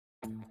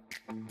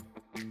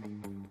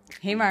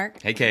Hey,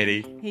 Mark. Hey,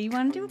 Katie. Hey, you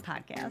want to do a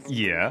podcast?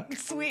 Yeah.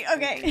 Sweet.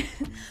 Okay.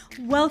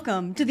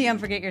 Welcome to the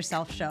Unforget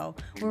Yourself show,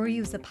 where we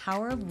use the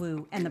power of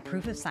woo and the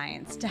proof of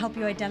science to help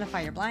you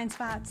identify your blind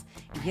spots,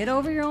 get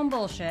over your own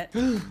bullshit,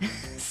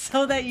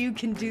 so that you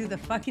can do the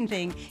fucking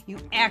thing you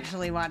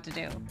actually want to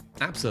do.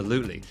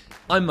 Absolutely.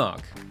 I'm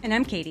Mark. And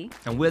I'm Katie.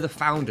 And we're the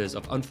founders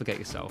of Unforget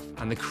Yourself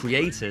and the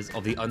creators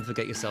of the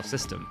Unforget Yourself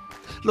system.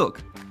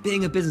 Look,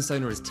 being a business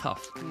owner is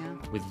tough. Yeah.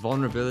 With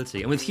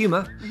vulnerability and with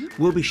humor,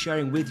 we'll be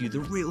sharing with you the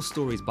real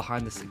stories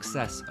behind the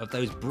success of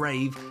those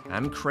brave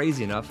and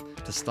crazy enough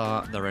to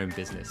start their own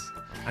business.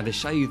 And to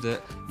show you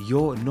that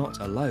you're not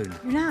alone.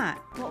 You're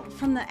not. Well,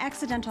 from the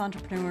accidental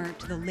entrepreneur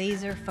to the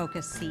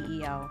laser-focused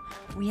CEO,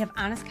 we have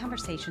honest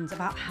conversations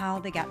about how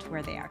they got to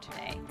where they are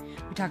today.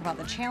 We talk about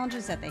the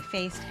challenges that they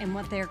faced and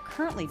what they're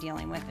currently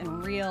dealing with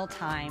in real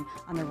time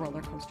on their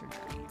roller coaster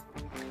journey.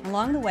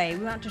 Along the way,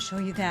 we want to show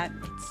you that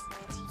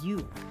it's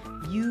you.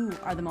 You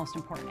are the most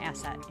important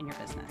asset in your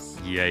business.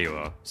 Yeah, you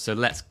are. So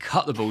let's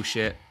cut the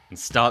bullshit and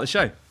start the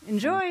show.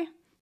 Enjoy.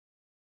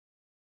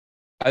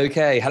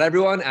 Okay, hello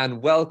everyone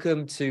and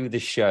welcome to the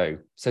show.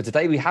 So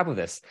today we have with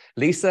us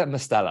Lisa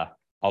Mastela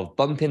of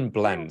Bumpin'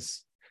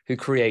 Blends, who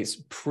creates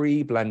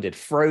pre-blended,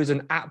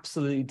 frozen,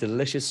 absolutely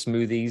delicious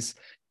smoothies,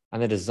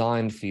 and they're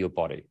designed for your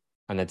body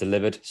and they're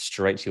delivered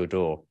straight to your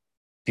door.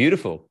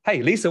 Beautiful.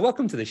 Hey, Lisa,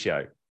 welcome to the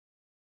show.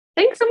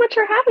 Thanks so much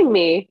for having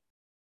me.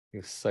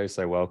 You're so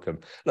welcome.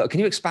 Look, can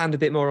you expand a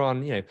bit more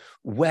on,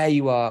 where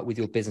you are with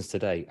your business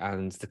today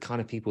and the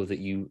kind of people that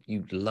you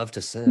love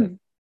to serve?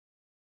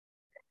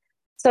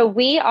 So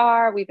we've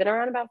been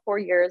around about 4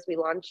 years. We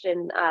launched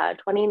in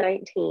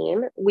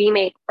 2019. We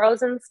make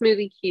frozen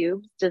smoothie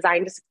cubes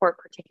designed to support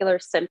particular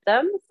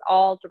symptoms,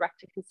 all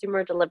direct to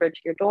consumer delivered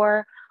to your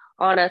door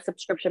on a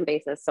subscription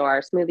basis. So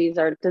our smoothies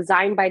are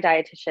designed by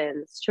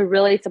dietitians to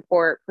really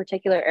support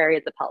particular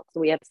areas of health. So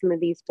we have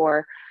smoothies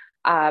for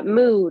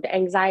mood,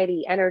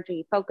 anxiety,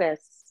 energy, focus,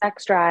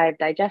 sex drive,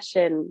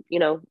 digestion,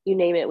 you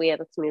name it, we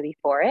have a smoothie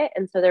for it.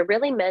 And so they're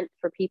really meant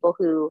for people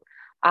who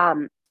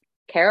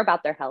care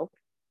about their health,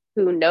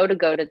 who know to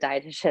go to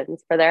dietitians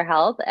for their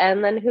health,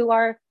 and then who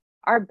are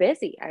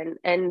busy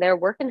and they're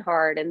working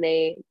hard and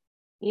they,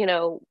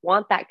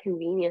 want that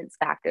convenience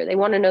factor. They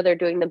want to know they're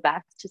doing the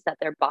best to set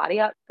their body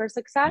up for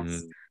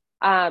success.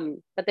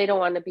 But they don't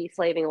want to be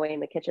slaving away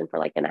in the kitchen for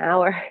like an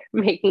hour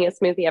making a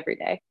smoothie every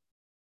day.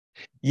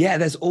 Yeah,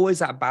 there's always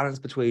that balance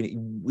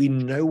between we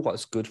know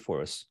what's good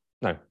for us.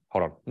 No,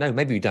 hold on. No,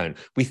 maybe we don't.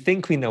 We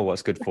think we know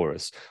what's good for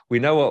us. We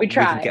know what we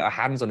can get our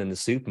hands on in the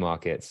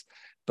supermarkets.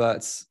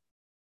 But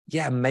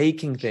yeah,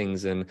 making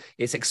things, and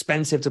it's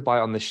expensive to buy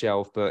on the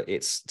shelf, but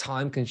it's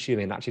time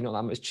consuming and actually not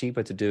that much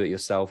cheaper to do it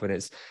yourself. And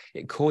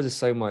it causes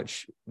so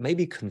much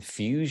maybe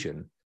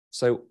confusion.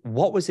 So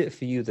what was it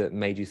for you that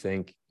made you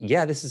think,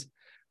 yeah,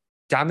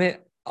 damn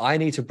it, I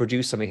need to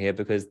produce something here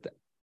because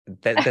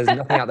there's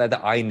nothing out there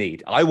that I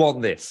need. I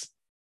want this.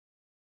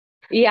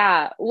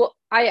 Yeah. Well,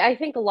 I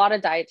think a lot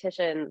of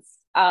dietitians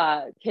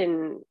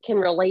can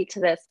relate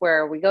to this,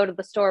 where we go to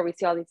the store, we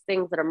see all these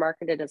things that are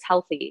marketed as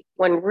healthy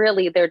when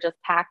really they're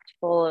just packed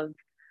full of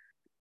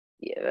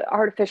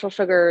artificial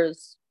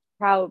sugars,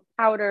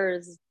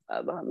 powders,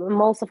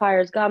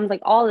 emulsifiers, gums,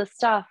 like all this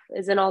stuff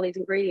is in all these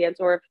ingredients.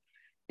 Or if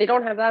they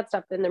don't have that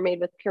stuff, then they're made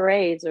with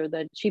purees or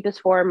the cheapest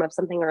form of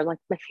something, or like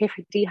my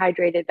favorite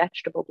dehydrated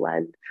vegetable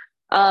blend.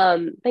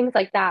 Things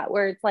like that,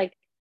 where it's like,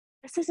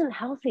 this isn't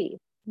healthy.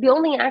 The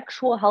only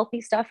actual healthy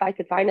stuff I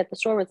could find at the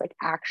store was like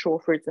actual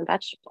fruits and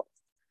vegetables.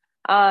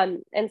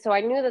 And so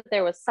I knew that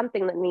there was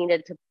something that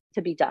needed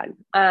to be done,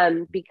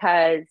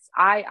 because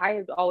I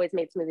had always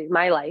made smoothies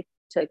my life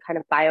to kind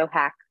of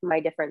biohack my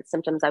different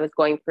symptoms I was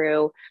going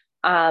through.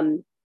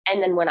 And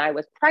then when I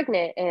was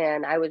pregnant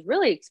and I was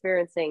really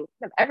experiencing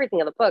kind of everything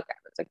in the book, I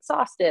was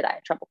exhausted, I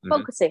had trouble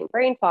focusing,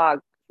 brain fog,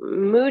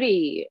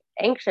 moody,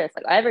 anxious,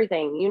 like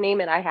everything, you name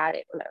it, I had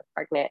it when I was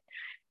pregnant.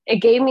 It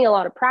gave me a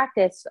lot of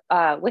practice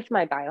with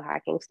my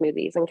biohacking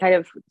smoothies and kind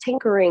of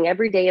tinkering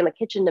every day in the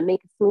kitchen to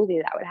make a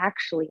smoothie that would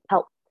actually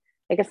help,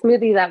 like a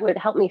smoothie that would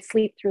help me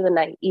sleep through the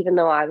night, even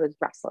though I was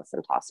restless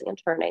and tossing and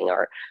turning,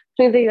 or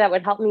a smoothie that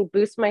would help me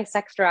boost my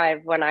sex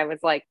drive when I was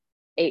like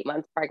 8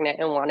 months pregnant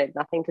and wanted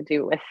nothing to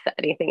do with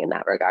anything in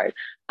that regard.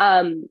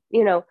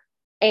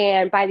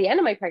 And by the end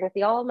of my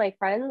pregnancy, all of my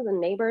friends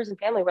and neighbors and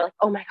family were like,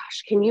 oh my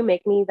gosh, can you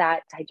make me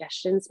that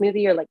digestion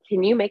smoothie? Or like,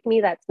 can you make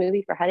me that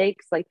smoothie for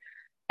headaches? Like,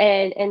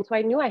 and so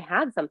I knew I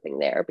had something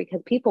there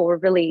because people were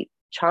really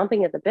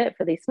chomping at the bit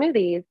for these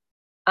smoothies.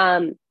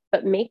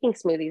 But making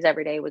smoothies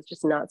every day was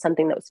just not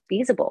something that was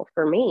feasible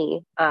for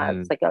me. I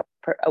was like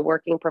a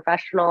working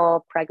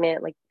professional,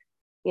 pregnant, like,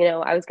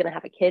 I was going to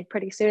have a kid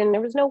pretty soon.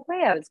 There was no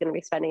way I was going to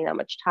be spending that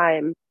much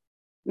time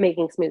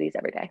making smoothies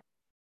every day.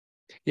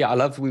 Yeah, I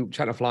love, we were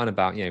chatting offline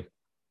about,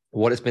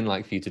 what it's been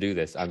like for you to do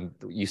this. And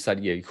you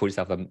said, you called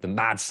yourself the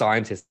mad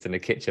scientist in the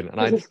kitchen.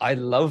 And I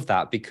love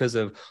that because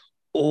of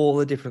all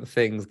the different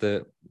things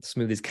that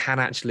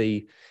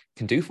smoothies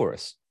can do for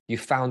us. You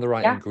found the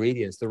right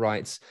ingredients, the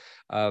right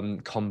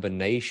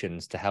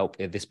combinations to help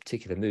in this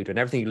particular mood. And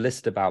everything you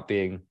listed about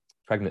being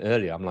pregnant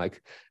earlier. I'm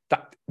like,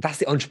 that's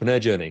the entrepreneur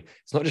journey.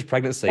 It's not just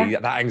pregnancy,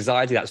 that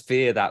anxiety, that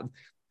fear, that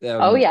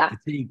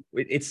fatigue.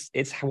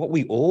 It's what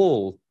we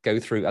all go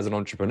through as an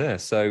entrepreneur.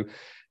 So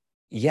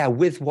yeah,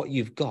 with what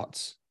you've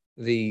got,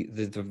 the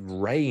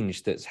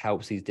range that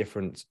helps these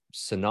different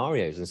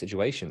scenarios and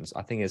situations,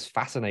 I think is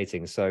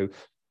fascinating. So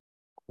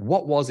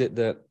what was it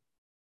that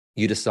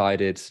you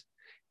decided,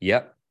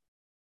 yep,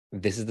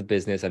 this is the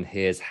business and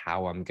here's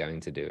how I'm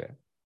going to do it?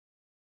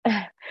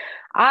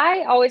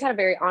 I always had a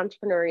very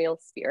entrepreneurial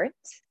spirit.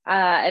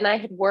 And I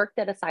had worked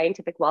at a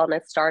scientific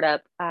wellness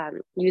startup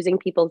using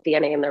people's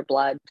DNA in their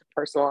blood to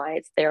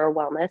personalize their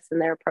wellness and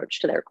their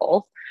approach to their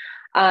goals.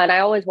 And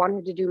I always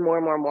wanted to do more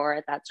and more and more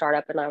at that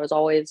startup. And I was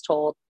always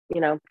told,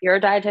 you're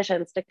a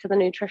dietitian, stick to the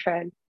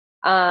nutrition.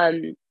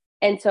 And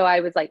so I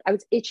was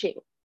itching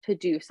to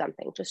do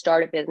something, to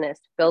start a business,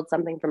 to build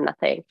something from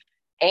nothing.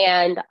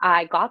 And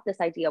I got this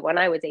idea when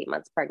I was 8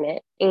 months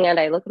pregnant. And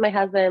I looked at my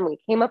husband. We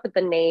came up with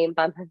the name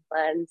Bump and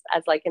Blends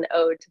as like an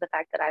ode to the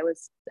fact that I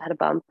had a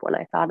bump when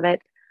I thought of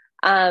it.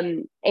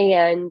 And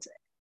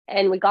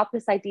we got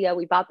this idea.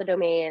 We bought the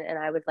domain, and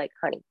I was like,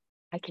 honey,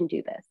 I can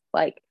do this.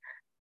 Like,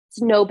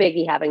 it's no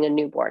biggie having a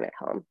newborn at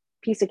home.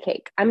 Piece of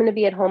cake. I'm going to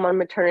be at home on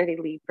maternity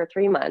leave for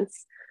 3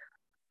 months.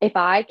 If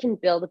I can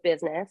build a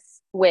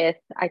business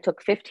I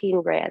took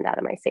 15 grand out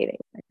of my savings.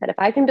 I said, if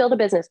I can build a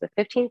business with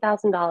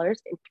 $15,000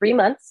 in 3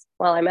 months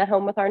while I'm at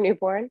home with our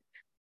newborn,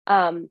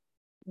 then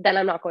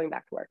I'm not going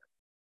back to work.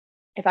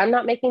 If I'm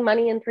not making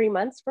money in 3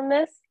 months from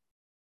this,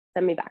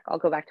 send me back. I'll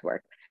go back to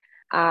work.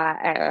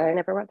 I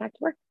never went back to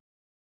work.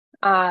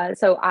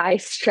 So I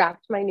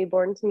strapped my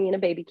newborn to me in a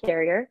baby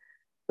carrier.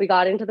 We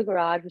got into the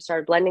garage. We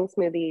started blending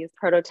smoothies,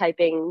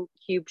 prototyping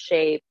cube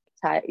shape,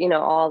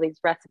 all these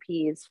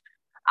recipes.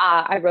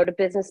 I wrote a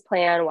business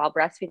plan while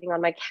breastfeeding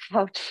on my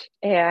couch,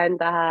 and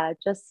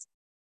just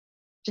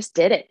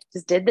did it.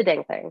 Just did the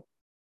dang thing.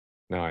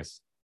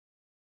 Nice.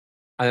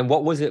 And then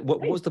what was it?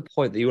 What was the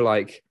point that you were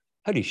like,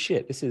 holy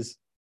shit, this is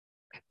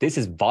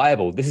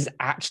viable. This is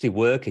actually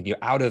working. You're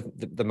out of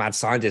the mad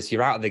scientist.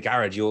 You're out of the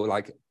garage. You're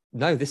like,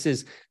 no, this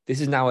is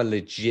now a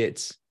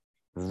legit,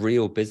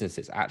 real business.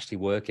 It's actually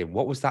working.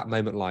 What was that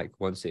moment like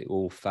once it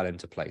all fell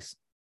into place?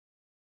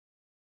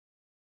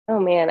 Oh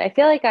man, I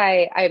feel like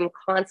I'm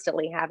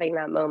constantly having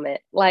that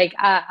moment. Like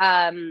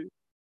at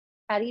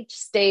each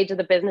stage of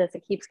the business,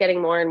 it keeps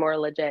getting more and more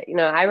legit.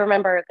 I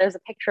remember there's a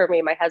picture of me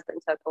and my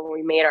husband took when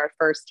we made our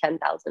first $10,000.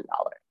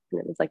 And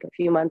it was like a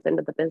few months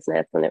into the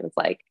business. And it was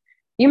like,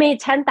 you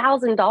made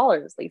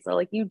 $10,000, Lisa.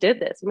 Like, you did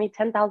this. You made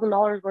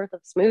 $10,000 worth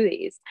of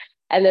smoothies.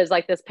 And there's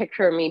like this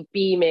picture of me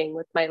beaming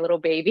with my little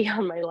baby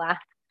on my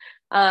lap.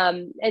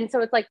 And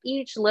so it's like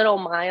each little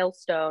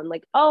milestone,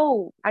 like,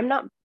 oh, I'm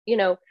not,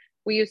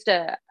 we used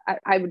to,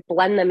 I would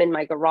blend them in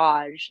my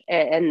garage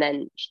and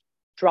then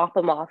drop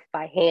them off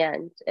by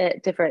hand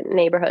at different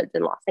neighborhoods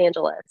in Los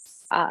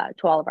Angeles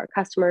to all of our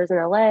customers in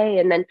LA.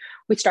 And then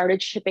we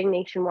started shipping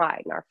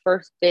nationwide, and our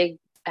first big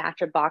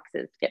batch of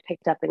boxes get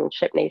picked up and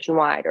shipped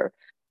nationwide. Or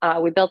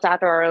we built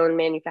out our own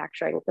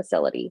manufacturing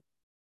facility,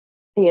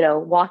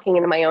 walking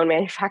into my own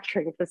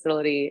manufacturing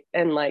facility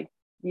and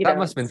that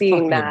must have been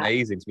fucking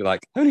amazing to be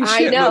like, holy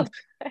shit, look,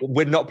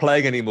 we're not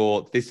playing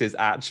anymore. This is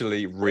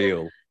actually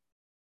real.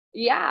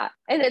 Yeah.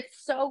 And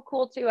it's so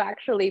cool too,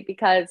 actually,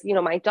 because,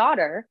 my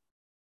daughter,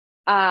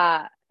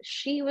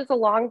 she was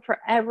along for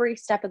every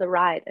step of the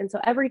ride. And so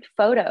every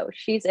photo,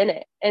 she's in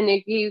it. And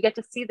you get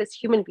to see this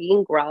human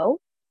being grow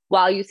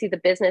while you see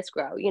the business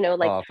grow,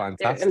 oh,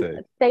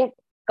 fantastic. Thank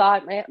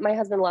God, my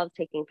husband loves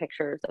taking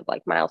pictures of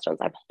like milestones.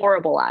 I'm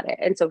horrible at it.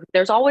 And so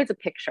there's always a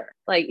picture,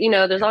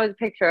 there's always a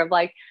picture of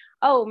like,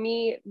 oh,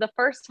 me, the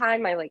first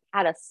time I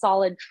had a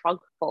solid trunk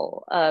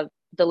full of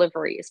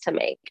deliveries to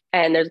make.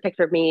 And there's a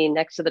picture of me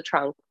next to the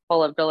trunk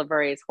full of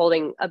deliveries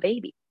holding a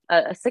baby,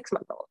 a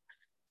 6-month-old.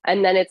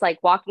 And then it's like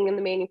walking in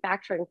the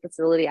manufacturing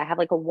facility. I have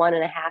like a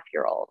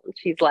 1.5-year-old, and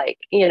she's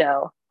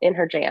in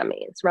her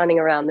jammies running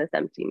around this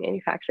empty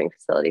manufacturing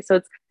facility.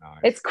 So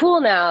it's cool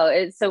now.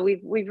 So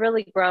we've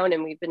really grown,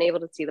 and we've been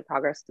able to see the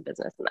progress of the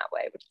business in that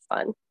way, which is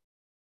fun.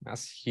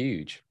 That's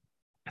huge.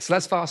 So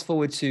let's fast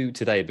forward to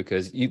today,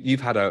 because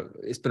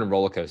it's been a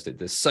roller coaster.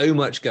 There's so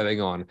much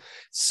going on,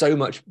 so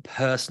much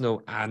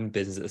personal and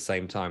business at the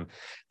same time.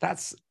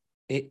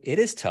 It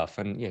is tough.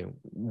 And,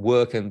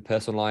 work and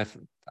personal life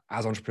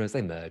as entrepreneurs,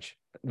 they merge.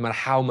 No matter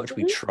how much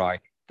we try,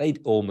 they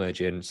all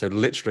merge in. So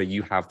literally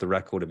you have the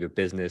record of your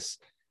business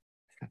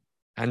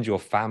and your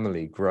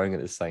family growing at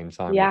the same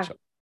time. Yeah. Which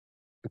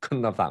I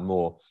couldn't love that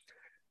more.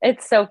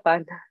 It's so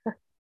fun.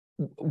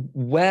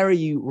 Where are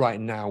you right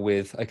now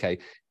with, okay,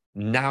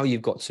 now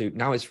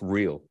it's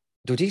real.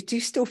 Do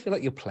you still feel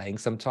like you're playing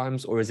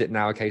sometimes, or is it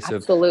now a case of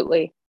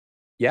absolutely?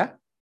 Yeah.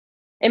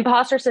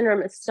 Imposter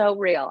syndrome is so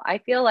real. I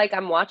feel like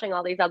I'm watching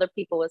all these other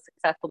people with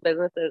successful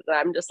businesses, and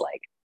I'm just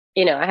like,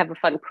 I have a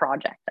fun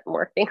project I'm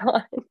working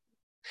on.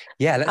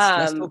 Yeah,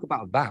 let's talk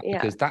about that,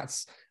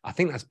 because I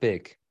think that's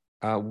big.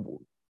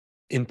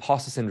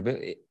 Imposter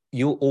syndrome,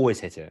 you'll always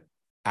hit it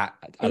at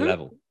a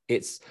level.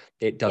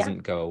 It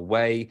doesn't go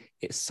away.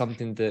 It's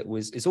something that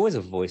it's always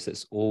a voice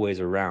that's always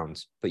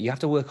around, but you have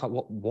to work out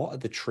what are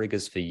the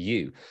triggers for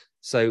you.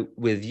 So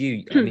with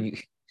you, I mean, you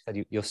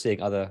said you're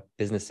seeing other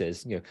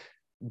businesses,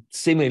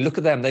 seemingly look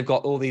at them. They've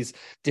got all these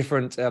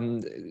different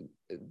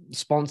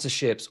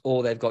sponsorships,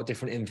 or they've got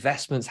different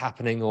investments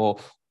happening, or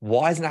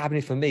why isn't it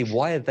happening for me?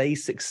 Why are they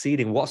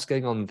succeeding? What's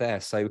going on there?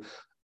 So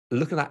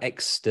looking at that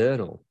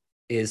external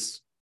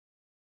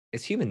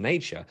it's human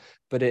nature,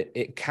 but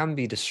it can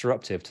be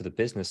disruptive to the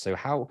business. So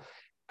how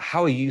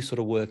are you sort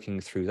of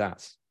working through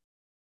that?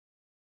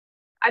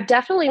 I've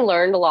definitely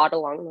learned a lot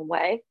along the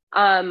way.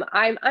 I'm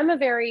a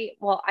very,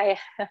 well, I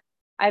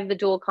have the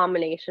dual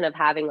combination of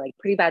having like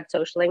pretty bad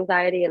social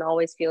anxiety and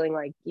always feeling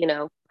like,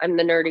 I'm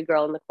the nerdy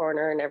girl in the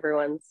corner and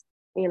everyone's,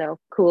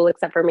 cool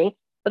except for me.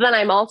 But then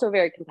I'm also a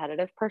very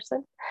competitive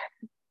person.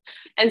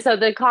 And so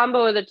the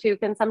combo of the two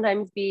can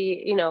sometimes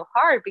be,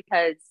 hard,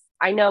 because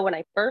I know when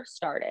I first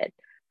started,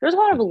 there was a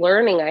lot of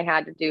learning I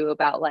had to do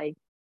about like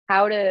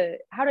how to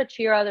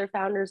cheer other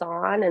founders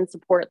on and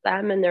support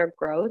them in their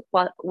growth,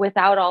 but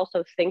without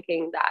also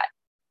thinking that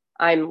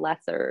I'm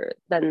lesser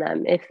than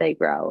them if they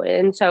grow.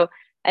 And so,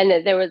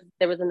 and there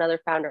was another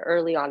founder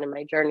early on in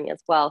my journey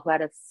as well who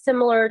had a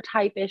similar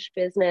type-ish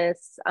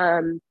business,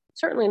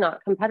 certainly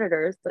not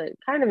competitors, but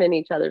kind of in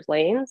each other's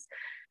lanes.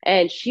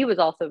 And she was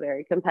also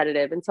very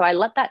competitive. And so I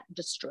let that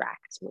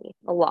distract me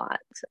a lot.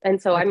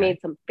 And so I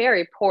made some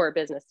very poor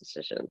business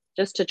decisions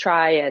just to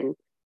try and,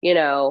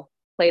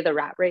 play the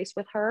rat race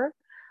with her.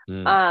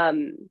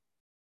 And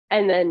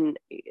then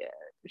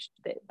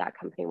that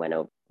company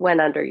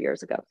went under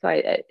years ago. So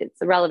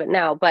it's irrelevant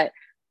now. But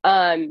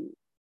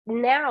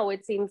now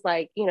it seems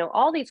like,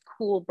 all these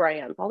cool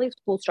brands, all these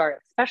cool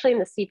startups, especially in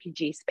the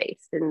CPG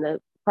space, in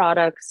the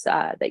products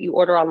that you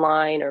order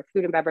online or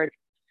food and beverage,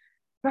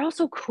 they're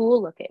also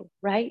cool looking,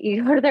 right?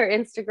 You go to their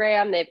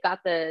Instagram, they've got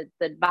the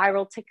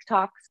viral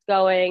TikToks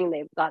going.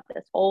 They've got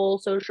this whole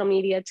social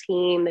media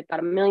team. They've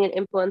got a million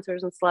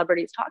influencers and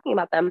celebrities talking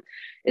about them.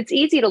 It's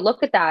easy to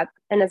look at that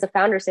and as a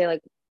founder say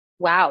like,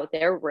 wow,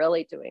 they're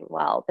really doing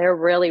well. They're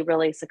really,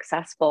 really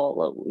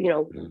successful.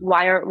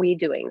 Why aren't we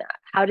doing that?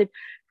 How did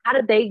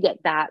they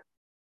get that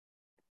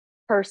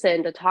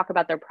person to talk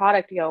about their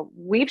product?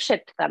 We've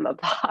shipped them a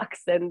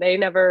box and they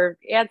never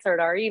answered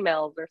our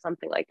emails or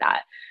something like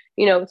that.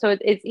 So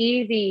it's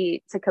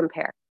easy to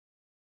compare.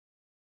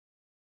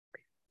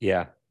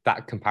 Yeah,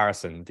 that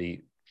comparison,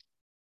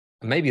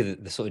 maybe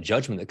the sort of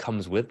judgment that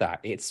comes with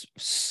that, it's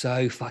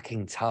so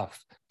fucking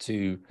tough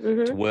to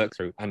work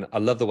through. And I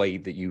love the way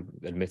that you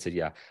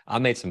admitted, I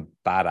made some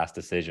badass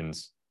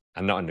decisions,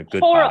 and not in a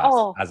good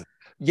badass.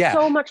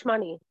 So much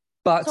money,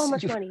 but so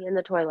much money in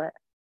the toilet.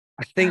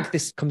 I think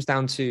this comes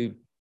down to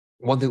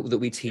one thing that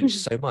we teach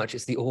so much.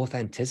 It's the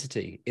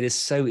authenticity. It is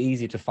so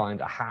easy to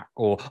find a hack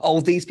or,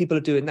 these people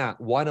are doing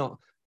that, why not?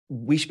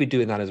 We should be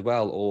doing that as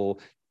well.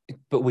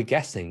 But we're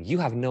guessing. You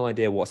have no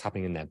idea what's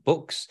happening in their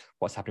books,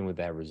 what's happening with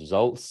their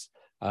results.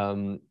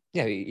 Even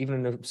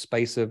in the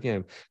space of,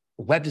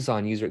 web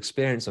design, user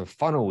experience and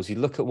funnels, you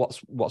look at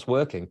what's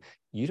working.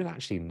 You don't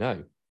actually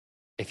know.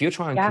 If you're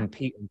trying to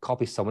compete and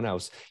copy someone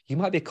else, you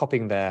might be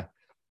copying their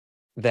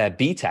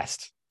B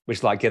test,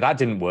 which that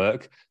didn't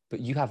work, but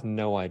you have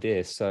no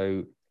idea.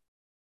 So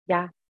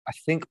I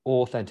think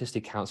authenticity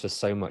counts for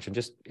so much. And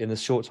just in the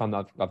short time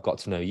that I've got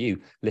to know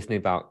you, listening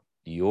about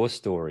your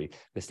story,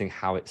 listening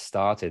how it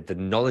started, the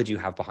knowledge you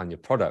have behind your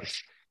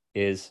product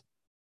is,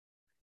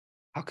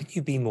 how can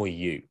you be more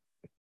you?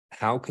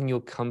 How can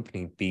your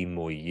company be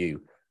more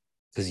you?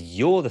 Because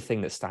you're the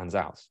thing that stands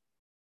out.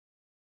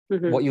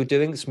 What you're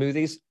doing,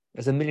 smoothies,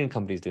 there's a million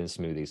companies doing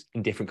smoothies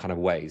in different kind of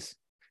ways.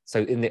 So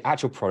in the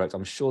actual product,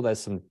 I'm sure there's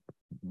some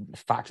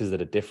factors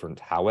that are different.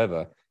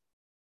 However,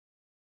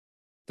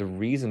 the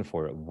reason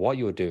for it, what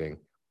you're doing,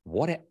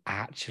 what it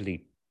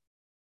actually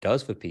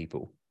does for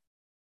people,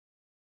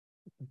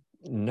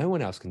 no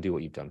one else can do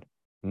what you've done.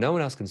 No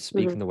one else can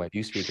speak in the way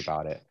you speak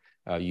about it.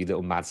 You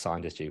little mad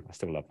scientist, you. I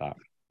still love that.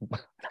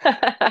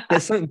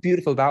 There's something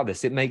beautiful about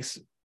this. It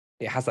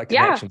has that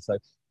connection. So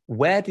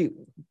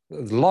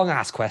long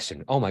ass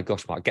question. Oh my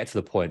gosh, Mark, get to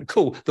the point.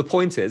 Cool. The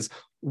point is,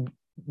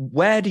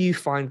 where do you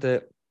find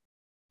that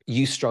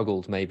you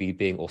struggled maybe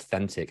being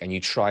authentic and you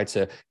try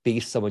to be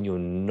someone you're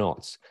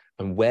not?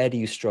 And where do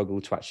you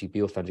struggle to actually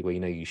be authentic where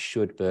you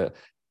should, but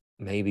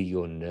maybe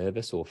you're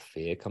nervous or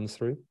fear comes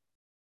through?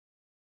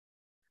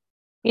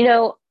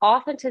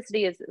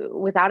 Authenticity is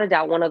without a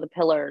doubt one of the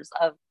pillars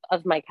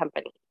of my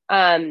company.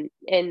 And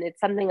it's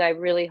something I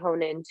really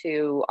hone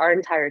into our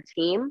entire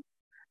team.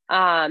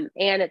 And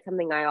it's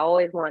something I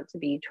always want to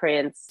be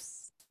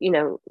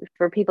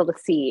for people to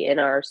see in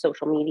our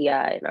social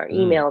media, in our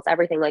emails,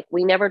 everything. Like,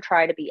 we never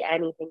try to be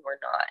anything we're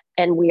not.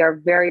 And we are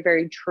very,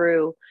 very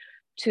true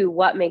to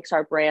what makes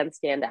our brand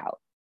stand out.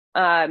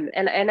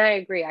 And I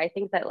agree. I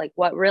think that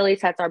what really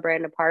sets our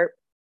brand apart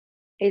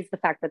is the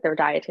fact that they're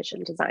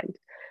dietitian designed,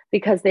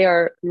 because they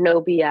are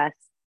no BS.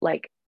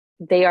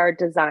 They are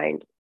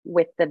designed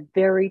with the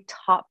very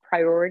top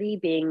priority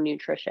being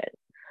nutrition,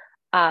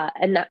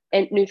 and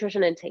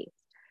nutrition and taste.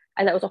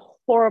 And that was a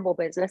horrible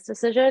business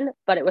decision,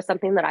 but it was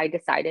something that I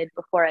decided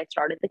before I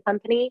started the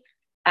company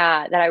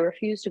that I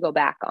refuse to go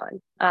back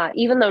on.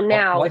 Even though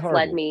now Why it's horrible?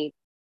 led me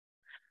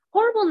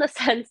horrible in the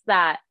sense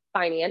that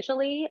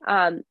financially,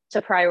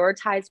 to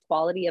prioritize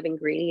quality of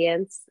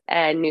ingredients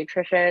and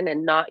nutrition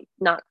and not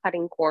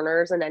cutting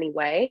corners in any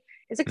way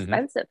is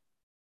expensive.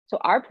 So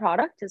our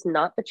product is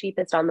not the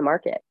cheapest on the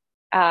market.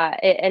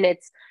 And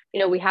it's,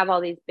 we have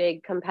all these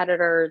big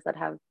competitors that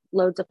have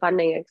loads of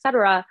funding, et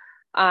cetera.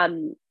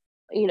 And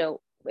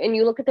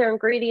you look at their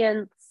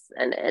ingredients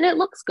and it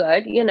looks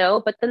good,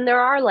 but then there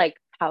are like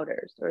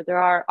powders or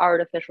there are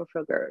artificial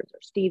sugars or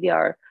stevia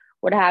or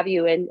what have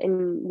you. And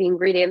the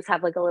ingredients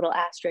have like a little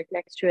asterisk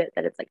next to it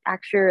that it's like,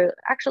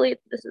 actually,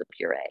 this is a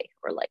puree,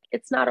 or like,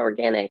 it's not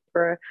organic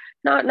or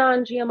not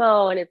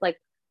non-GMO. And it's like,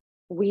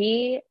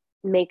 we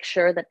make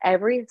sure that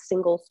every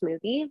single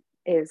smoothie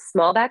is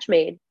small batch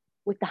made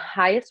with the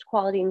highest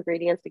quality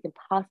ingredients we can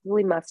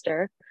possibly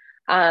muster.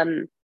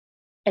 And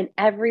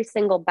every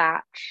single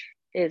batch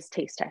is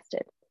taste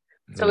tested.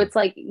 So it's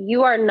like,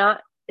 you are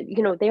not,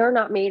 they are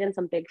not made in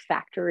some big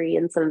factory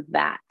in some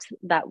vat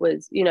that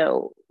was,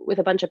 with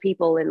a bunch of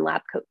people in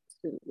lab coats.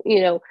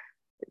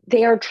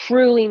 They are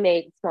truly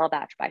made small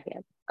batch by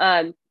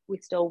hand. We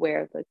still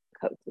wear the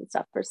coats and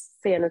stuff for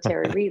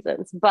sanitary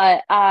reasons,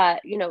 but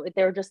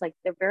they're just like,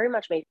 they're very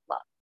much made with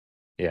love.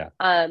 Yeah.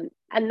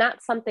 And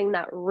that's something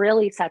that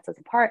really sets us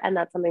apart, and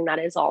that's something that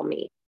is all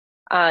me.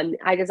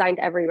 I designed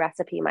every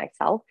recipe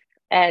myself,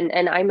 and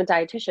I'm a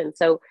dietitian,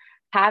 so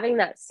having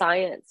that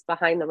science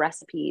behind the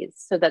recipes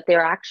so that they're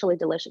actually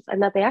delicious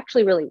and that they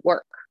actually really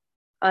work.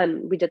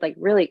 We did like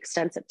really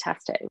extensive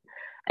testing.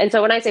 And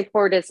so when I say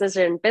poor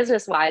decision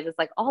business wise, it's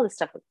like all this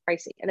stuff was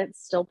pricey, and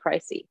it's still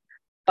pricey,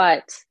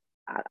 but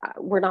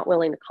we're not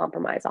willing to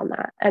compromise on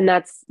that. And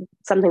that's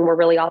something we're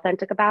really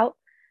authentic about.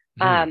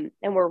 And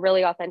we're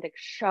really authentic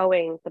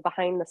showing the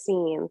behind the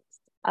scenes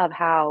of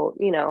how,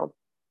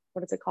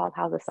 what is it called?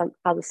 How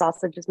the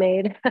sausage is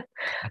made.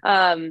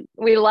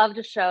 We love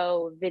to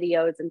show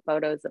videos and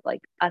photos of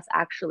like us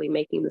actually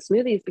making the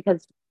smoothies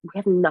because we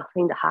have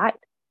nothing to hide.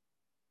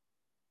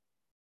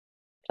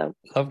 So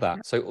love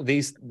that. So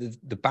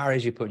the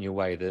barriers you put in your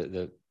way,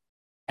 the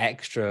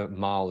extra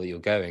mile that you're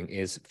going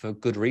is for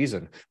good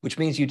reason, which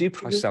means you do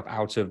price yourself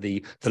out of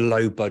the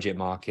low budget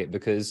market,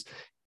 because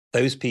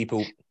those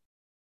people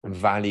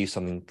value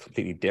something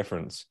completely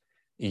different.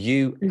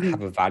 You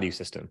have a value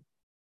system.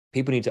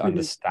 People need to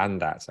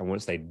understand that. And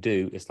once they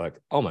do, it's like,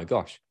 oh my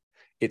gosh,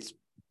 it's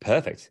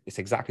perfect. It's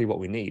exactly what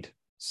we need.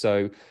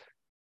 So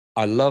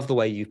I love the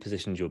way you've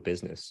positioned your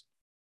business.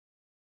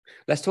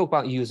 Let's talk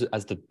about you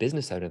as the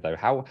business owner, though.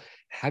 How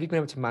have you been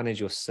able to manage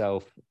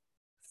yourself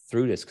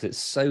through this? Because it's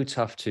so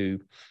tough to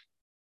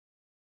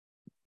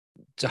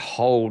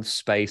hold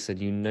space, and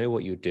you know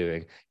what you're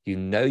doing. You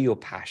know your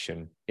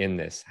passion in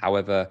this.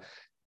 However,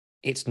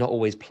 it's not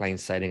always plain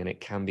sailing, and it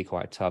can be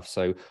quite tough.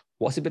 So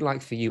what's it been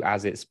like for you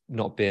as it's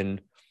not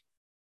been,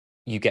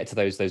 you get to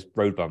those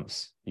road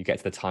bumps, you get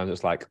to the times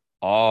it's like,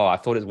 oh, I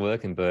thought it was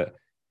working, but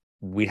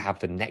we have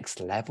the next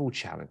level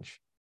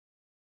challenge.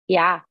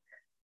 Yeah.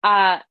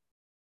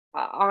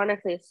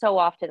 Honestly, so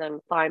often I'm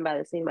flying by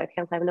the seat of my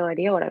pants. I have no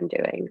idea what I'm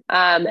doing.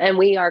 And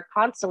we are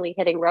constantly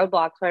hitting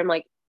roadblocks where I'm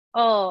like,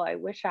 oh, I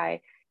wish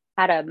I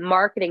had a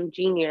marketing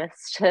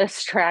genius to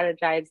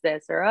strategize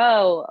this, or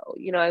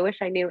I wish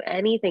I knew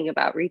anything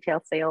about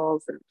retail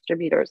sales and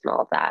distributors and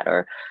all of that,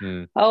 or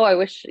I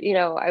wish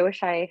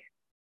I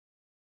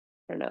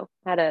don't know,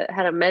 had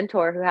a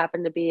mentor who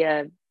happened to be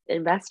a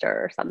investor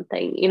or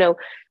something.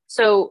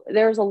 So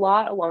there's a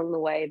lot along the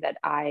way that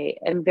I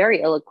am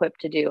very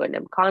ill-equipped to do, and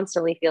I'm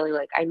constantly feeling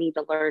like I need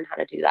to learn how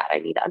to do that. I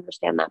need to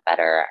understand that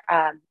better.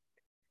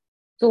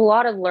 It's a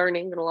lot of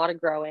learning and a lot of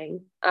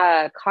growing,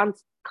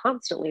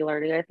 constantly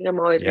learning. I think I'm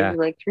always reading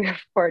like 3 or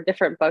 4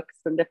 different books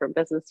and different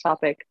business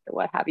topics and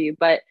what have you.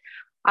 But,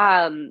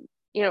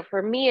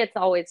 for me, it's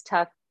always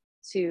tough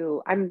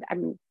to, I'm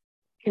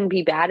can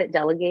be bad at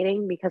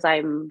delegating because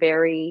I'm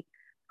very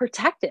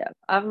protective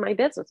of my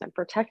business. I'm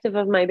protective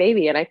of my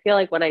baby. And I feel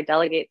like when I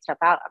delegate stuff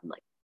out, I'm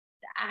like,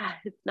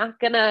 it's not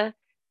gonna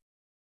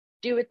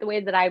do it the way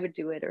that I would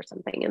do it or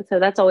something. And so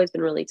that's always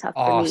been really tough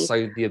for me.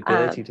 So the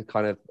ability to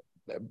kind of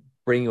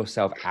bring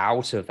yourself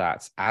out of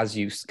that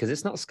because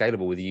it's not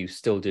scalable with you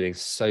still doing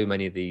so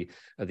many of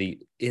the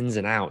ins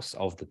and outs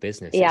of the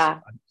business.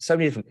 So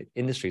many different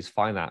industries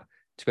find that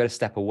to be able to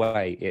step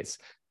away. It's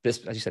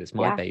this, as you said, it's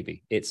my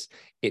baby. It's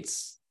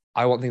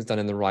I want things done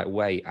in the right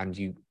way, and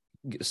you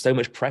get so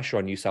much pressure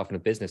on yourself in a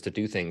business to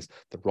do things,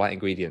 the right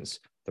ingredients,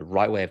 the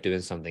right way of doing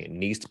something. It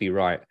needs to be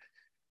right,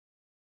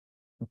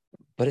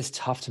 but it's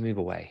tough to move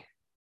away.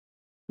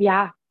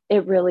 Yeah,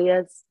 it really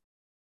is.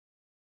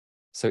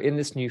 So in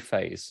this new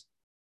phase,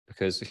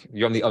 because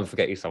you're on the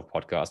Unforget Yourself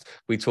podcast,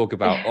 we talk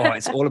about,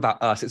 it's all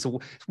about us. It's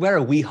all, where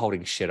are we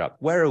holding shit up?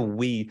 Where are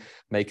we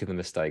making the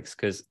mistakes?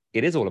 Because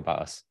it is all about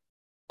us.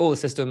 All the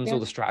systems, all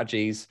the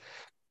strategies,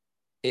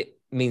 it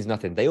means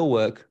nothing. They all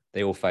work,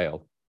 they all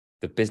fail.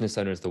 The business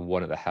owner is the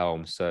one at the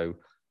helm. So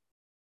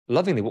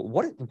lovingly,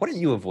 what are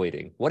you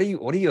avoiding? What are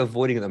you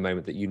avoiding at the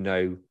moment that you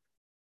know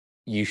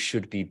you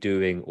should be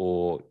doing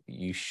or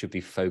you should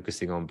be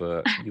focusing on,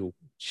 but you'll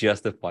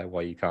justify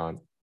why you can't?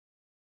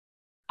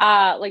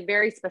 Like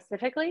very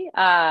specifically,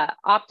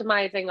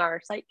 optimizing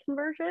our site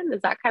conversion.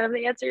 Is that kind of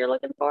the answer you're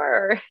looking for,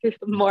 or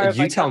more of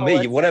You like tell the me,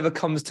 holistic? whatever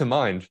comes to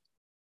mind.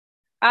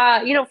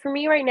 For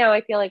me right now,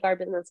 I feel like our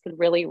business could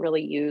really,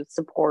 really use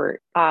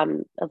support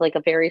of like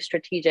a very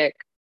strategic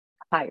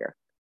hire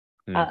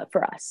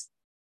for us.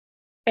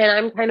 And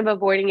I'm kind of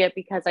avoiding it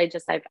because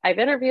I've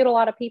interviewed a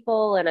lot of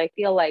people and I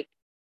feel like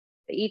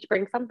they each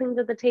bring something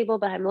to the table,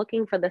 but I'm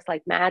looking for this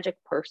like magic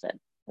person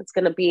that's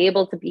going to be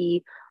able to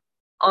be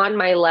on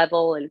my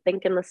level and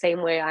think in the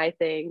same way I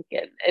think,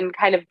 and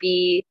kind of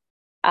be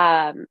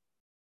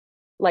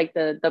like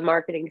the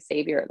marketing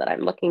savior that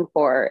I'm looking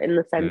for, in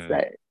the sense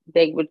that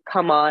they would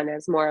come on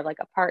as more of like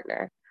a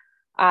partner.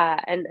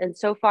 And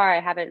so far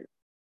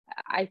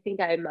I think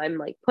I'm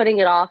like putting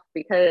it off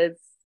because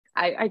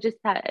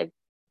it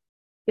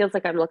feels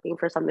like I'm looking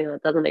for something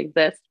that doesn't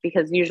exist,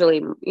 because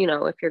usually,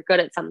 if you're good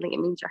at something, it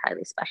means you're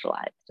highly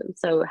specialized. And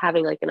so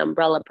having like an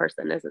umbrella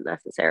person isn't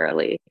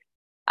necessarily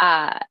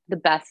the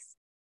best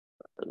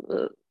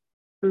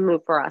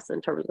move for us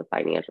in terms of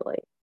financially.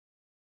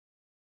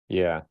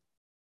 Yeah.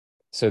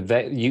 So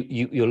that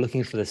you're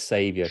looking for the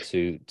savior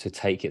to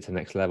take it to the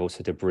next level,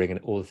 so to bring in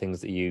all the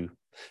things that you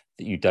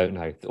don't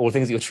know, all the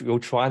things that you're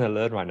trying to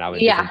learn right now in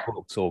different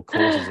books or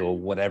courses or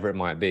whatever it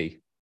might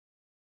be.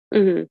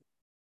 Mm-hmm.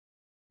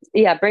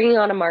 Yeah, bringing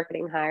on a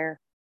marketing hire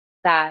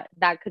that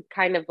could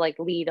kind of like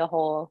lead a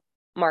whole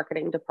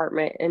marketing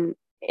department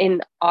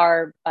in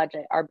our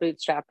budget, our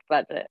bootstrapped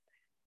budget.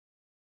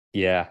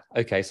 Yeah.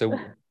 Okay. So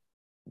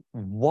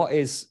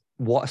what's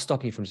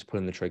stopping you from just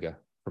pulling the trigger,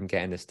 from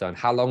getting this done?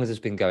 How long has this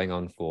been going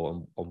on for?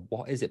 And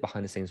what is it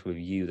behind the scenes with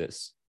you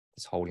that's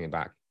holding it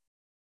back?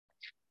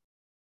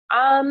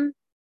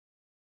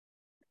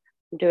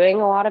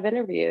 Doing a lot of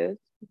interviews.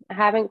 I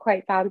haven't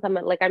quite found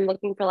someone, like I'm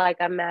looking for like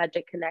a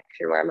magic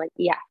connection where I'm like,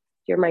 yeah,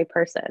 you're my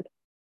person.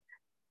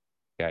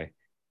 Okay.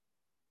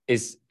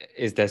 Is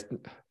there,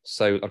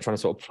 so I'm trying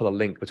to sort of pull a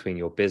link between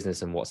your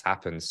business and what's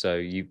happened.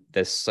 So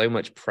there's so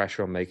much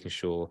pressure on making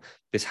sure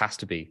this has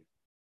to be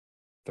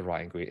the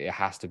right ingredient. It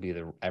has to be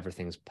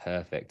everything's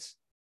perfect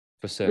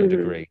to a certain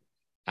degree.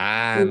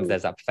 And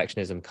there's that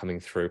perfectionism coming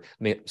through.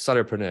 I mean,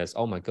 solopreneurs,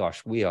 oh my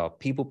gosh, we are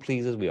people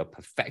pleasers. We are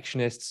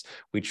perfectionists.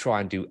 We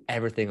try and do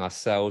everything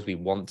ourselves. We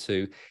want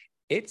to.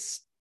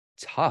 It's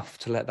tough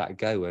to let that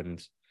go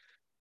and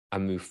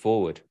move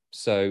forward.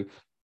 So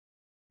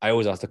I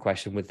always ask the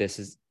question with this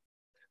is,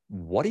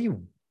 what do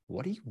you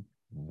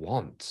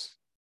want?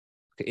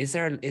 Is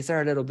there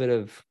a little bit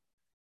of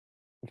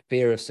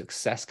fear of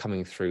success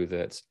coming through,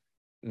 that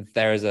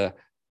there is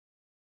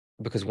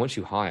because once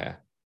you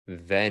hire,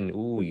 then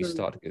you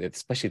start,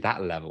 especially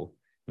that level,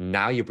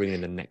 now you're bringing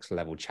in the next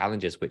level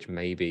challenges, which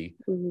maybe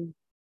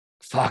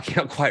fuck,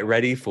 you're not quite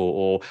ready for,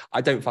 or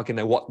I don't fucking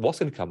know what's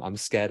going to come. I'm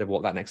scared of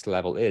what that next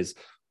level is.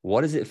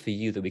 What is it for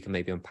you that we can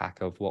maybe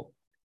unpack of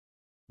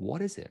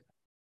what is it?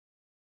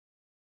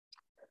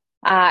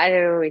 I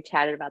don't know, we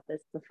chatted about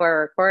this before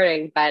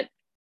recording, but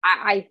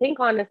I think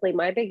honestly,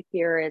 my big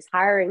fear is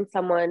hiring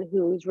someone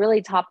who's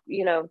really top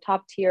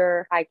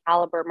tier, high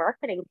caliber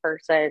marketing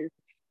person.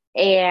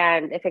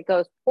 And if it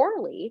goes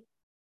poorly,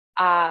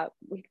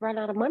 we'd run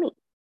out of money.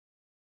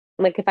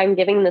 Like if I'm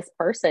giving this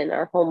person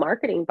our whole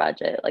marketing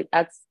budget, like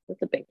that's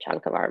a big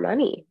chunk of our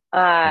money.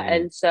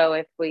 And so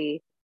if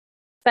we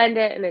spend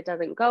it and it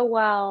doesn't go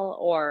well,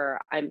 or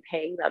I'm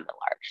paying them a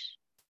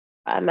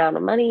large amount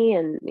of money,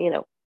 and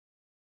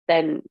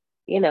then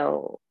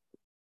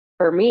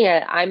for me,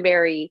 I'm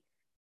very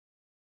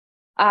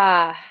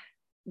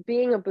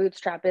being a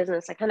bootstrap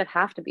business, I kind of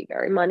have to be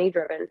very money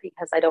driven,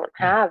 because I don't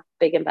have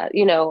big invest.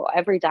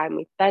 Every dime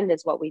we spend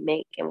is what we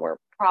make, and we're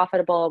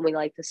profitable, and we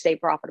like to stay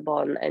profitable.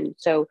 And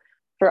so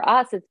for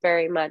us, it's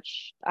very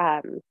much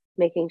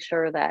making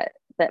sure that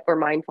we're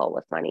mindful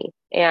with money.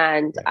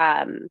 And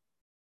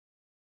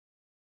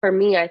for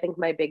me, I think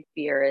my big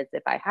fear is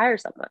if I hire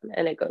someone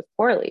and it goes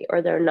poorly,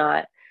 or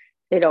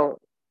they don't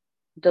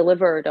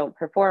deliver, or don't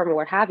perform, or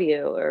what have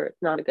you, or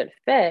it's not a good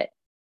fit.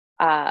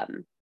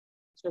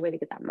 There's no way to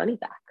get that money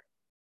back.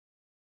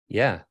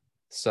 Yeah.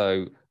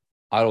 So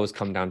I always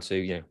come down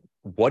to,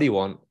 what do you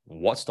want?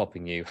 What's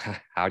stopping you?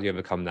 How do you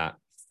overcome that?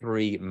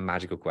 3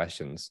 magical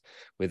questions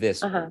with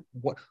this.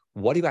 What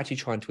are you actually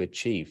trying to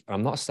achieve? And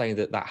I'm not saying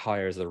that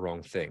hire is the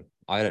wrong thing.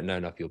 I don't know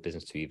enough of your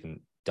business to even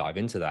dive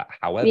into that.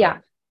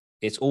 However,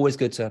 it's always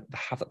good to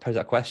pose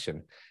that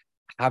question.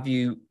 Have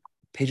you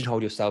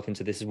pigeonholed yourself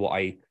into, this is what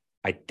I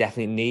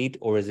definitely need?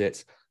 Or is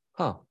it,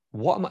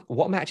 what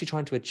am I actually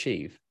trying to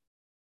achieve?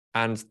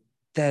 And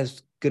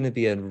there's going to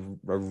be a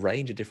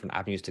range of different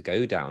avenues to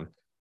go down.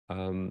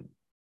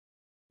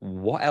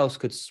 What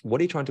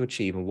are you trying to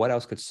achieve, and what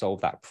else could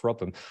solve that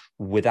problem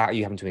without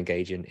you having to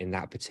engage in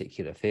that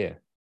particular fear?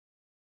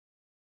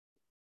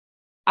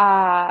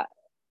 Yeah,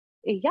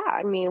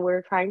 I mean,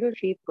 we're trying to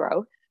achieve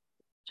growth.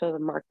 So the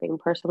marketing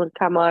person would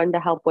come on to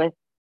help with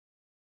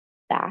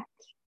that,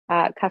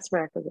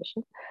 customer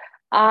acquisition.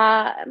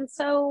 And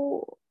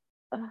so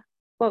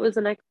what was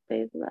the next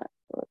phase of that?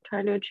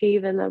 Trying to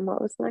achieve, and then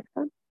what was the next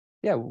one?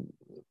 Yeah,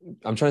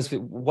 I'm trying to see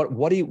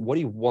what do you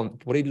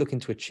want? What are you looking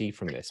to achieve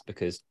from this?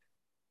 Because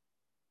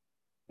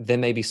there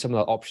may be some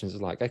other options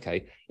like,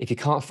 okay, if you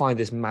can't find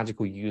this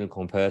magical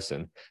unicorn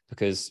person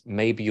because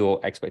maybe your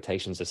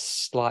expectations are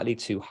slightly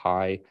too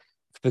high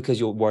because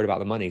you're worried about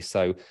the money.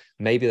 So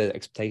maybe the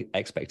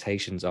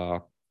expectations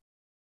are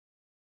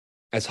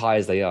as high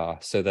as they are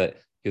so that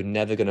you're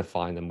never going to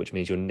find them, which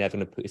means you're never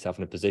going to put yourself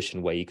in a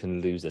position where you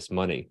can lose this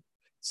money.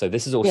 So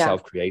this is all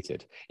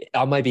self-created.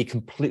 I may be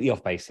completely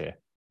off base here.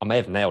 I may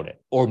have nailed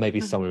it, or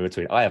maybe somewhere in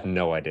between. I have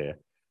no idea.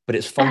 But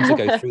it's fun to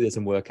go through this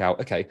and work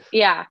out, okay,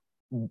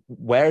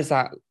 where is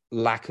that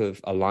lack of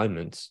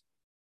alignment?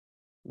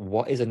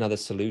 What is another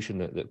solution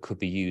that could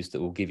be used that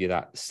will give you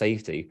that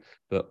safety?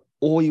 But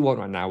all you want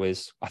right now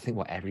is, I think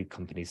what every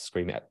company's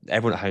screaming at,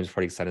 everyone at home is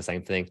probably saying the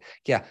same thing.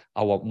 Yeah,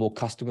 I want more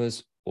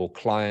customers or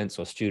clients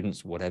or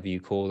students, whatever you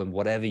call them,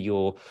 whatever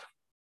your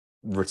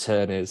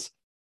return is.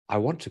 I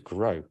want to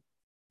grow.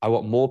 I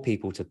want more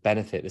people to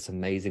benefit this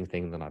amazing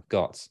thing that I've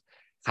got.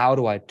 How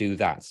do I do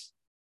that?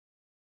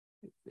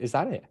 Is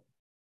that it?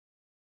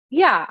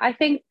 Yeah, I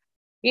think,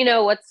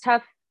 what's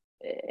tough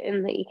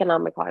in the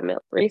economic climate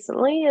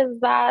recently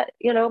is that,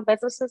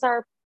 businesses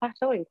are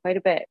plateauing quite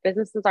a bit.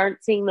 Businesses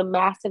aren't seeing the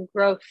massive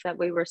growth that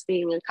we were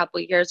seeing a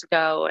couple of years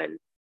ago. And,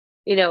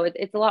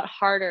 it's a lot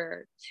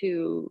harder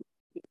to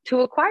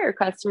acquire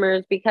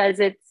customers because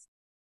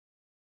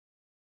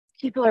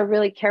people are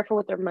really careful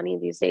with their money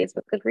these days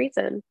with good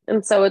reason.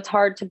 And so it's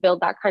hard to build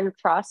that kind of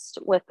trust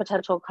with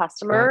potential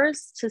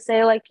customers to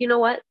say, like, you know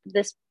what,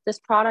 this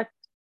product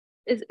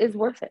is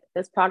worth it.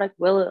 This product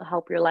will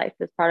help your life.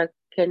 This product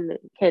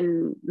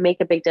can make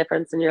a big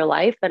difference in your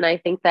life. And I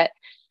think that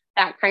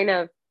kind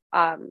of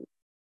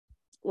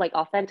like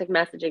authentic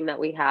messaging that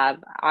we have,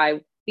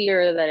 I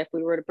fear that if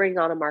we were to bring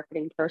on a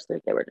marketing person,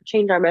 if they were to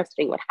change our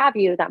messaging, what have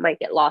you, that might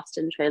get lost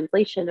in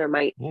translation or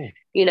might,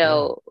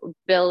 build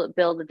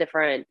a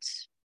different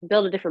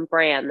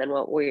brand than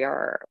what we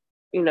are,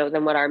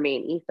 than what our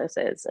main ethos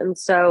is. And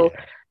so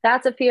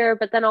that's a fear.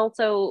 But then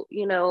also,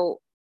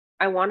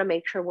 I want to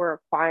make sure we're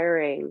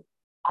acquiring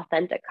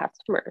authentic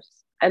customers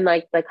and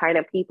like the kind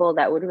of people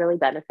that would really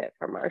benefit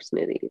from our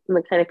smoothies and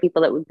the kind of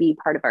people that would be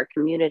part of our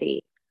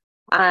community.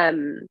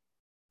 And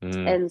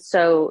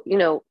so,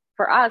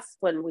 for us,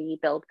 when we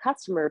build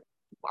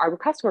our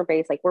customer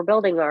base, like we're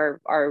building our,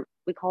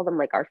 we call them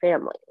like our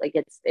family. Like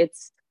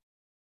it's,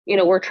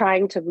 we're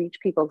trying to reach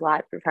people's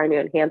lives. We're trying to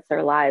enhance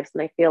their lives.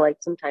 And I feel like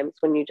sometimes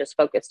when you just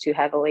focus too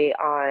heavily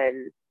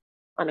on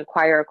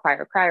acquire,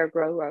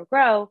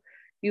 grow,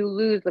 you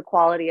lose the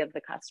quality of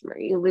the customer.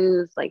 You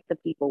lose like the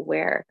people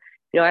where,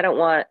 I don't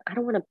want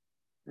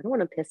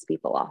to piss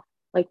people off.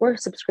 Like we're a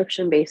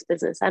subscription-based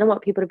business. I don't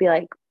want people to be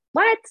like,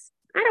 what?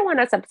 I don't want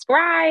to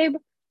subscribe,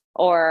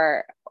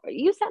 or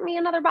you sent me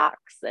another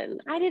box and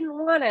I didn't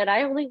want it.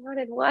 I only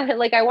wanted one.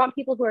 Like I want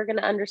people who are going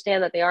to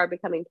understand that they are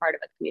becoming part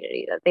of a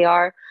community, that they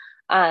are,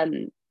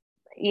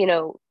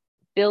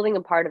 building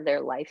a part of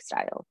their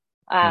lifestyle.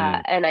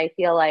 And I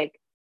feel like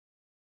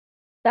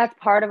that's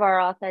part of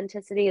our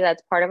authenticity.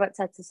 That's part of what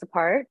sets us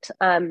apart.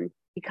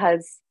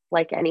 Because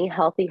like any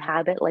healthy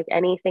habit, like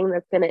anything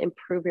that's going to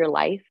improve your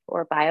life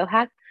or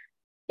biohack,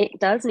 it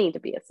does need to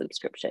be a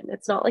subscription.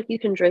 It's not like you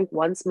can drink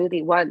one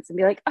smoothie once and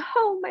be like,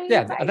 oh my, and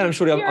then I'm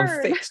sure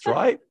I'm fixed,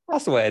 right?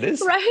 That's the way it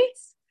is. Right?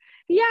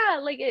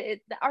 Yeah, like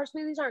our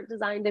smoothies aren't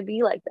designed to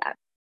be like that.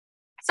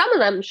 Some of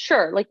them,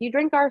 sure, like you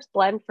drink our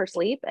blend for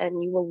sleep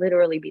and you will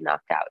literally be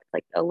knocked out. It's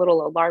like a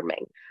little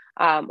alarming.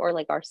 Or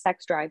like our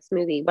sex drive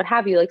smoothie, what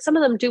have you. Like some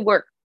of them do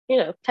work,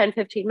 10,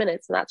 15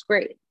 minutes, and that's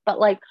great. But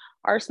like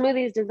our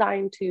smoothie is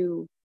designed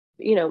to,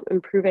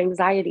 improve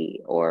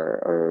anxiety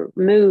or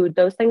mood,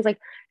 those things.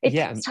 Like it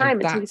takes time,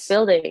 it takes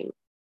building.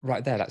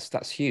 Right there,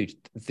 that's huge.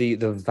 The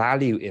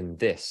value in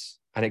this,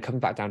 and it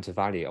comes back down to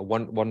value.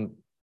 One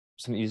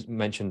something you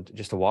mentioned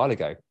just a while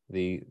ago,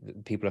 the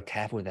people are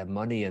careful with their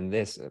money and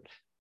this.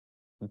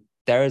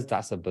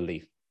 That's a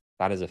belief.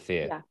 That is a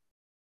fear. Yeah.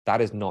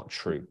 That is not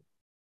true.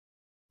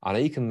 I know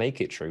you can make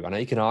it true. I know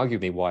you can argue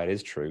with me why it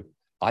is true.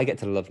 I get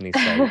to lovingly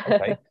say,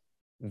 okay,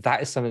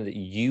 that is something that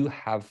you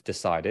have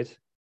decided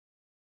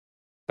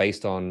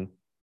based on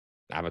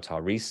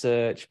avatar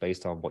research,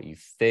 based on what you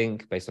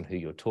think, based on who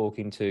you're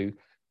talking to.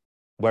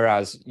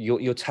 Whereas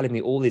you're telling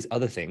me all these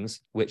other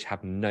things which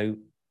have nothing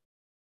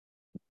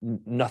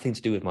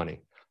to do with money,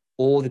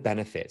 all the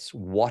benefits,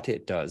 what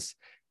it does,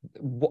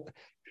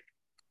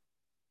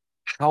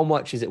 how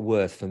much is it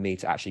worth for me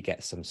to actually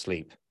get some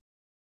sleep,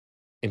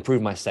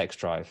 improve my sex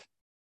drive,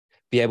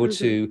 be able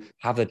to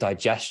have the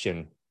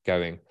digestion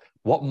going?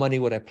 What money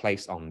would I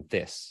place on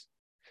this?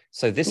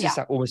 So this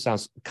almost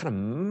sounds kind of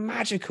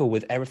magical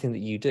with everything that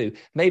you do.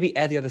 Maybe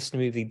every other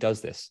smoothie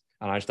does this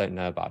and I just don't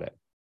know about it.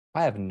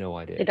 I have no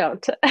idea. They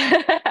don't.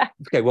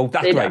 Okay, well,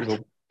 that's great. Well,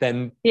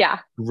 then,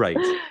 great.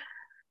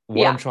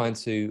 What I'm trying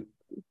to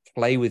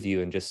play with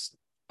you and just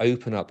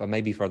open up, and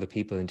maybe for other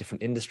people in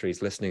different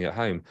industries listening at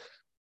home,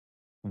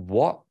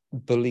 what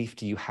belief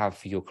do you have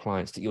for your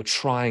clients that you're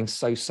trying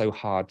so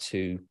hard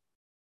to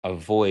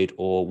avoid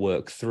or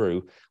work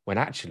through, when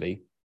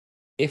actually,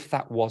 if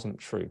that wasn't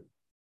true,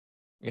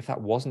 if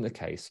that wasn't the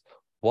case,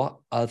 what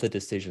other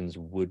decisions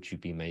would you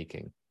be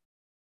making?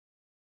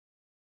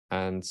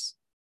 And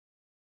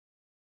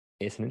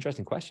it's an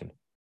interesting question.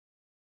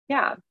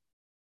 Yeah.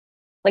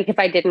 Like if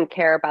I didn't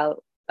care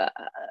about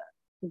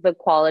the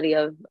quality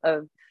of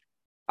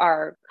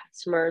our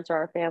customers or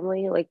our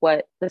family, like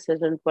what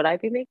decisions would I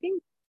be making?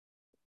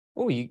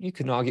 Oh, you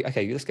can argue.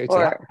 Okay, let's go to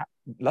Or, that.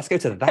 Let's go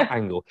to that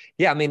angle.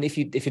 Yeah, I mean, if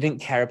you didn't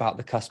care about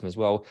the customers,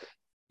 well,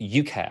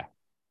 you care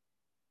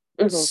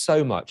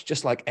so much,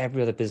 just like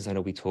every other business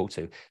owner we talk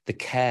to. The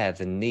care,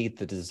 the need,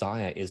 the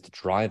desire is the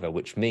driver,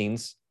 which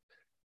means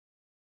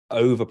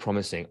over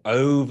promising,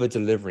 over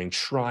delivering,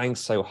 trying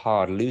so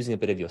hard, losing a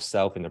bit of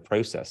yourself in the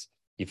process.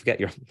 You forget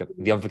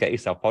the Unforget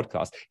Yourself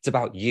podcast. It's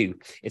about you.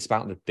 It's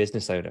about the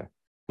business owner.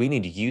 We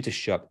need you to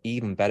show up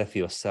even better for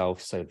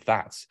yourself so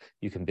that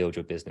you can build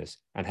your business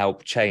and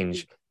help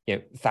change,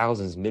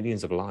 thousands,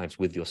 millions of lives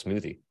with your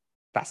smoothie.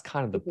 That's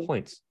kind of the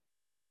point.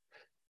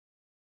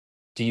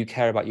 Do you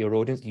care about your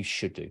audience? You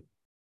should do.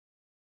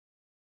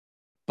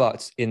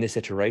 But in this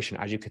iteration,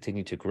 as you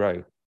continue to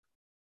grow,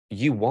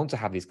 you want to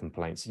have these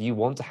complaints. You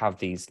want to have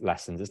these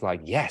lessons. It's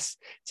like, yes,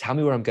 tell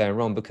me where I'm going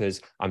wrong,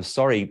 because I'm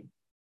sorry,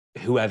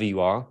 whoever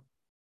you are,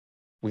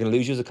 we're going to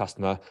lose you as a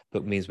customer,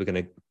 but means we're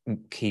going to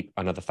keep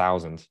another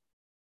 1,000.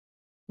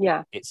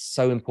 Yeah. It's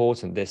so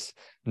important. This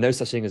no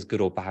such thing as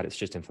good or bad. It's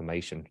just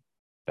information.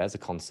 There's a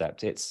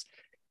concept. It's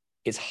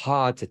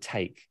hard to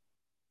take.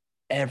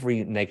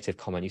 Every negative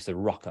comment used to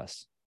rock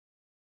us.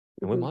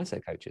 And we're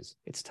mindset coaches.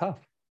 It's tough,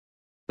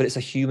 but it's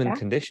a human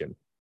condition.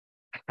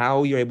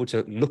 How you're able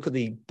to look at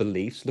the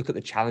beliefs, look at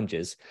the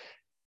challenges.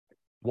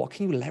 What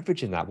can you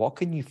leverage in that? What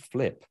can you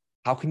flip?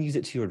 How can you use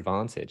it to your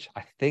advantage?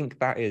 I think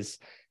there's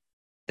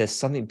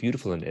something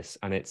beautiful in this,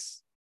 and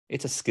it's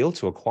a skill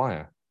to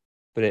acquire,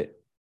 but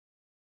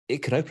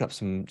it can open up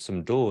some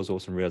doors or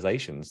some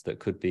realizations that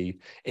could be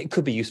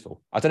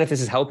useful. I don't know if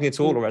this is helping at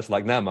all, or it's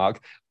like, no,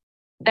 Mark,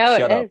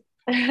 shut up.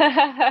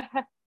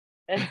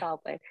 It's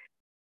helping.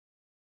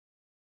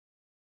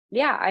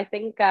 Yeah, I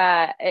think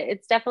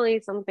it's definitely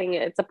something,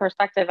 it's a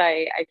perspective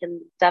I can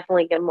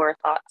definitely give more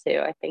thought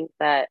to. I think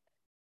that,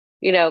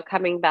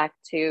 coming back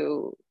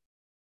to,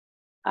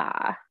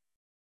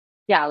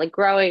 like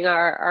growing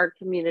our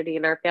community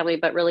and our family,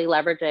 but really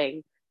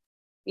leveraging,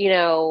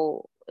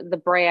 the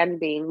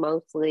brand being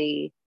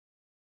mostly,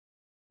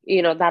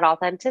 that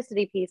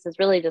authenticity piece is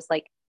really just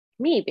like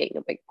me being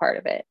a big part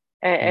of it,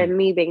 and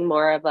me being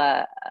more of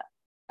a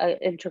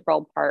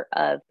integral part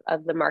of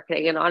the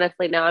marketing. And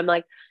honestly, now I'm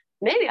like,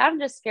 maybe I'm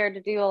just scared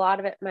to do a lot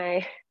of it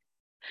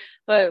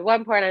but at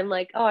one point I'm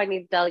like, oh, I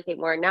need to delegate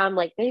more. Now I'm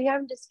like, maybe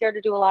I'm just scared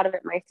to do a lot of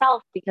it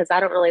myself because I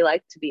don't really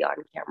like to be on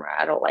camera.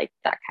 I don't like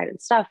that kind of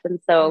stuff. And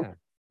so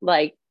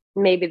like,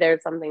 maybe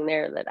there's something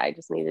there that I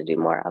just need to do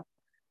more of.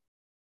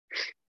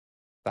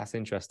 That's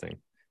interesting.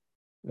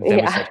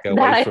 Then we start to go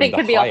away I from think the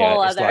could be a higher.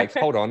 whole It's other. like,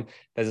 hold on,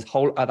 there's this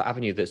whole other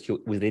avenue that's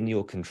within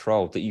your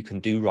control that you can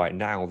do right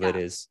now that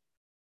is,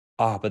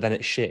 but then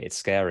it's shit. It's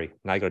scary.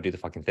 Now you got to do the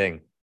fucking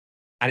thing.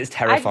 And it's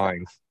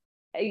terrifying.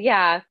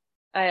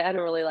 I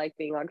don't really like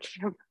being on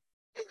camera.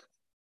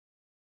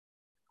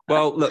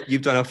 Well, look,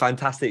 you've done a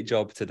fantastic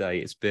job today.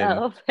 It's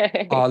been,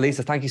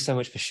 Lisa, thank you so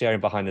much for sharing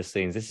behind the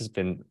scenes. This has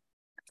been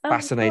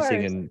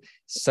fascinating and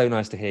so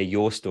nice to hear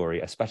your story,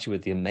 especially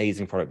with the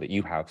amazing product that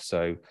you have.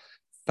 So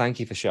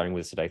thank you for sharing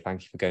with us today.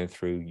 Thank you for going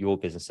through your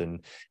business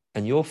and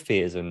your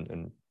fears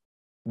and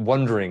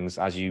wonderings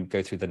as you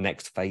go through the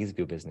next phase of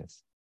your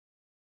business.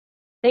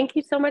 Thank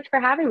you so much for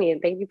having me.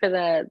 And thank you for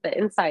the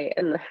insight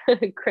and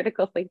the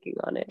critical thinking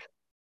on it.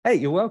 Hey,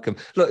 you're welcome.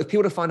 Look, if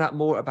people want to find out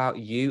more about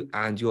you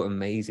and your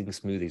amazing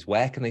smoothies,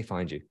 where can they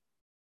find you?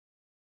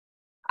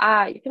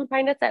 You can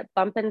find us at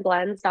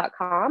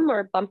bumpandblends.com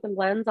or Bump and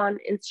Blends on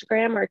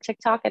Instagram or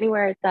TikTok,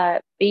 anywhere. It's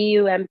at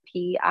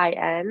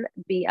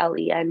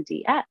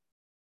BUMPINBLENDS.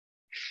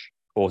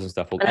 Awesome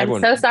stuff. Well, I'm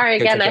so sorry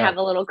again, I have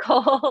a little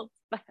cold.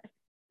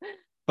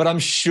 But I'm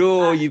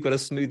sure you've got a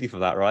smoothie for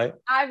that, right?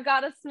 I've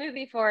got a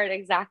smoothie for it,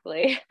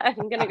 exactly. I'm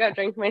going to go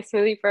drink my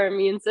smoothie for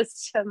immune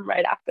system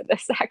right after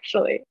this,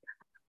 actually.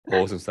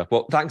 Awesome stuff.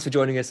 Well, thanks for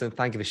joining us and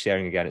thank you for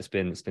sharing again. It's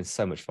been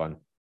so much fun.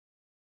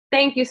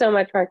 Thank you so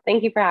much, Mark.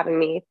 Thank you for having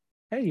me.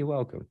 Hey, you're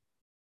welcome.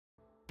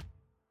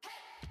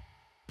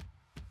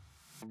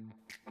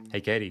 Hey,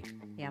 Katie.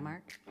 Yeah,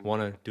 Mark?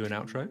 Want to do an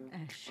outro?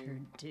 I sure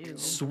do.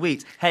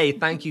 Sweet. Hey,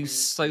 thank you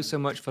so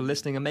much for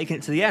listening and making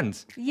it to the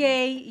end.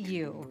 Yay,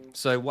 you.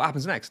 So what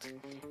happens next?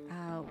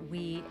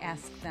 We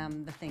ask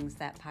them the things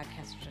that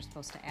podcasters are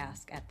supposed to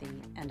ask at the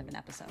end of an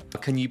episode.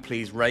 Can you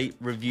please rate,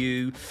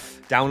 review,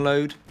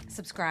 download?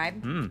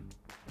 Subscribe.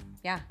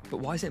 Yeah. But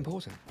why is it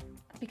important?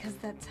 Because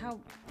that's how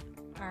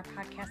our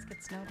podcast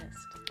gets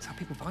noticed. It's how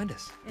people find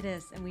us. It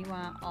is, and we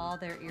want all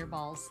their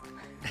earballs.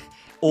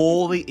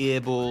 All the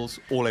earballs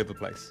all over the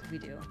place. We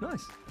do.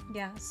 Nice.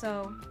 Yeah,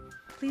 so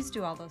please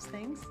do all those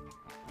things.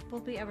 We'll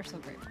be ever so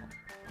grateful.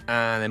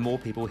 And then more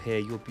people hear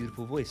your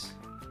beautiful voice.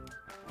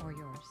 Or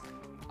yours.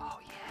 Oh,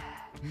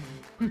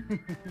 yeah.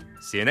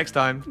 See you next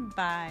time.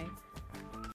 Bye.